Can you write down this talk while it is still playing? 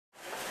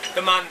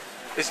The man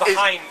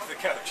behind the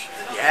coach.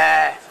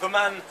 Yeah. The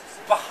man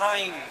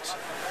behind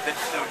the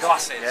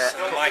glasses,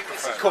 the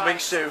microphone. Coming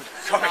soon.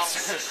 Coming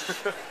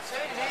soon.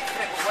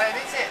 When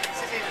is it?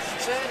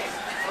 It's turning.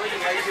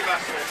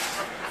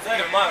 Third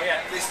of a mile,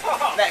 yeah. This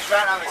next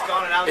round now it's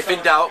gone and out. If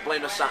in doubt,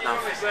 blame the sat nav.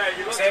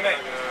 See me?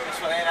 This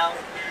one here now.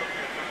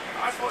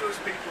 I thought it was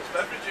people's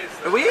beverages.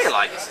 Are we here,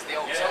 like? This is the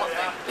old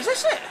thing. Is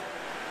this it?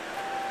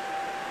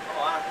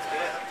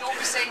 Don't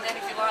be saying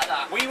anything like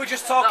that. We were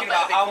just talking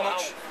about how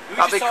much.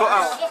 That'll be cut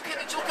out. Look at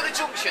the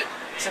junction.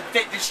 It's a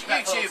bit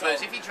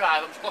YouTubers, if you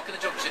drive, I'm just looking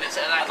at the junction. It's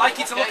I'd like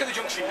you to look at the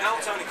junction now,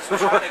 Tony, because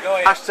we're trying to go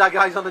here. Hashtag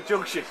eyes on the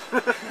junction.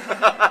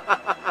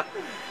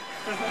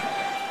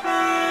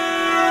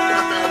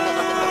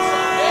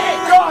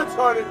 Go on,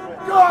 Tony!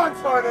 Go on,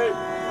 Tony!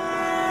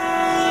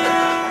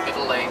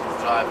 Middle lane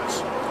drivers.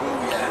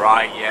 Oh, yeah.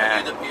 Right,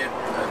 yeah. It'd be a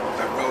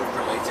road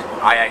related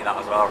one. I hate that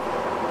as well.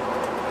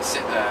 They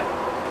sit there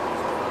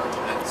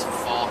at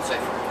 40,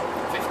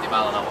 50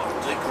 mile an hour.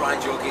 Does it grind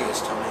your gears,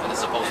 Tony? And they're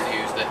supposed to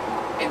use the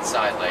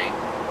inside lane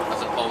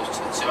as opposed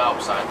to the two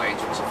outside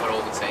lanes, which are for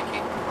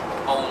overtaking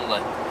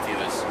only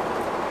viewers.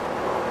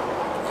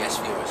 Yes,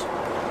 viewers.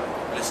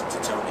 Listen to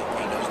Tony,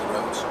 he knows the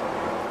roads.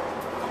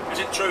 Is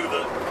it true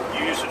that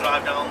you used to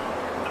drive down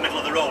the middle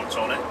of the road,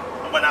 Tony?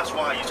 And when asked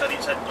why, you said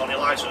it said on your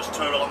licence,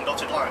 tour along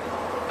dotted line?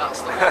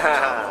 That's the one.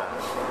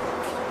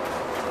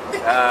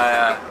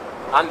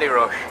 Andy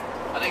Rush.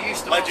 And I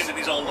used to Legend in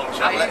his own lunch.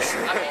 I mean,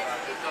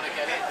 we've got to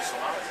get in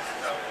somehow.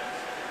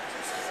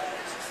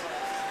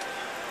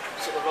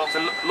 Sort of wrong. It's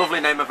a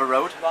lovely name of a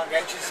road. Wrong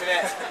entrance in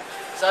it.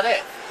 Is that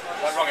it?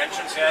 Wrong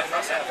entrance, yeah,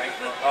 that's it, I think.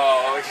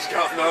 Oh, he's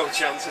got no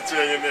chance of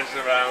turning this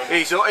around.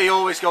 He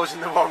always goes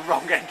in the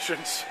wrong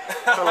entrance.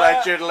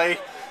 Allegedly.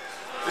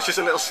 It's just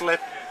a little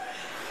slip.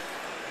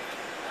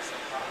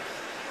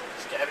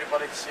 Let's get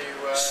everybody to...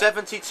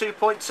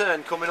 72-point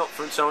turn coming up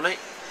from Tony.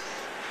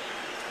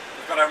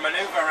 We've got to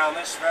manoeuvre around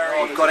this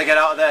very... We've got to get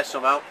out of there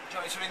somehow. Do you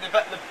want me to ring the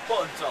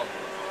buttons on?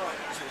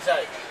 What's it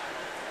say?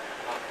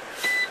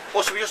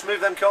 Or should we just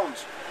move them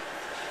cones?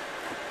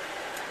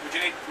 Would you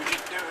do it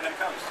with them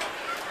cones?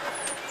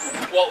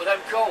 What, with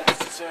them cones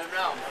to turn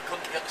round? I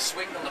couldn't get the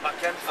swing on the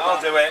back end for I'll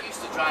that. do it. I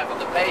used to drive on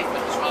the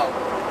pavement as well.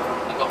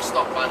 I got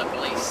stopped by the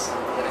police.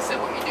 And they said,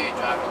 what you do,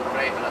 drive on the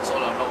pavement? I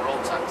told them, no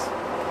road tax.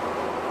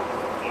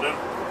 Well done.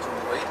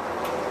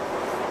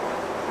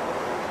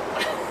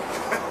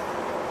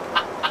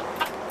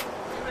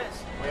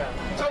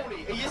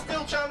 Tony, are you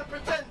still trying to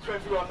pretend to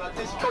everyone that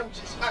this coach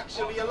is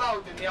actually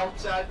allowed in the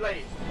outside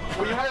lane?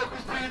 Will you walk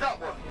us through that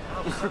one?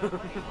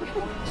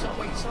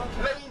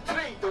 Lane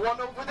 3, the one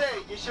over there,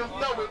 you should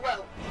know it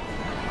well.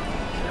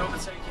 The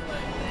overtaking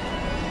lane.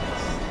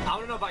 I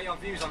want to know about your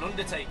views on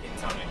undertaking,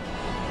 Tony.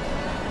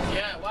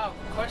 Yeah, wow,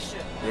 good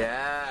question.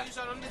 Yeah. Views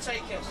on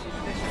undertaking.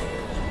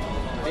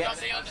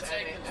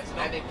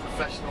 Any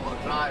professional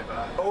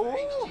driver,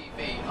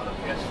 HGV on a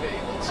PSV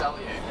will tell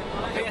you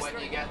that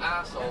when you get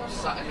arseholes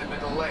sat in the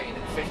middle lane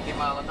at 50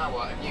 mile an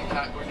hour and you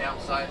can't go in the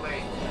outside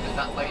lane and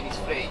that lane is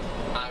free,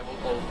 I will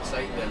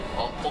overtake them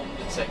or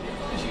undertake them,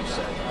 as you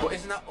say. But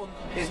isn't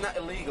that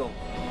illegal,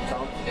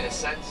 Tom? In a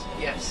sense,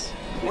 yes.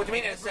 What do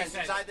you mean in a sense?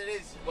 It's either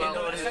is. Well, in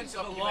there a is sense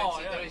of the law,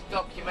 documented, there is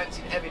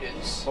documented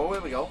evidence, Oh,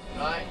 here we go.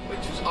 right,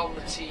 which was on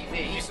the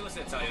TV. You used to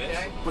listen to tell you this.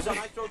 Okay? Was that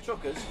Nice Road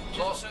Truckers?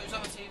 So it was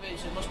on the TV,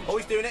 so it must be Oh,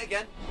 he's doing it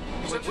again.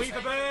 We've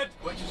a bird!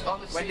 Which was on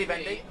the Wendy TV,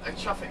 Bendy. a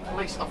traffic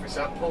police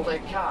officer pulled a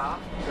car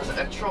because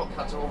a truck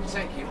had to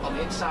overtake him on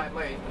the inside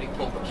lane, and he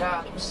pulled the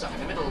car that was sat in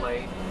the middle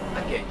lane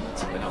and gave him a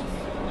telling off.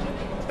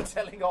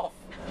 Telling off.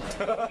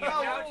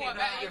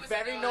 You're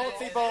very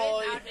naughty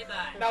boy.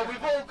 Now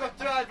we've all got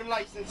driving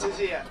licences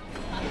here.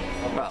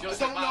 just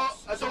don't about. know-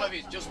 I Some don't- of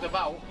it's just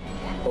about.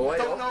 Oh,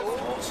 Don't know.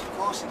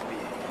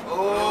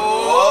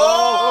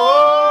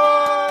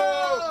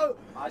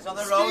 Eyes on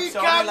the road, Speed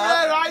Tony, camera,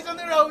 lad. eyes on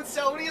the road,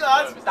 Tony,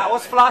 lad. That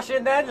was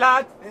flashing then,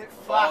 lad. It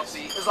flashed.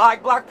 It was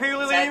like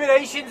Blackpool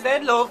illuminations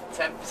then, love.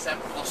 10%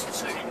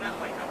 plus 2.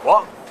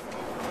 What?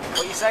 What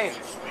are you saying?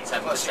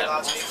 10% plus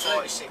 2.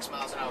 46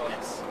 miles an hour.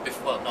 Yes.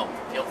 Well, no,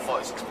 the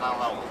 46 mile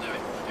an hour will do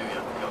it, do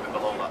you? You'll be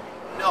below that.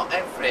 Not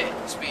every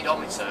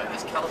speedometer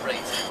is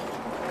calibrated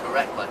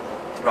correctly.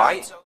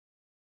 Right.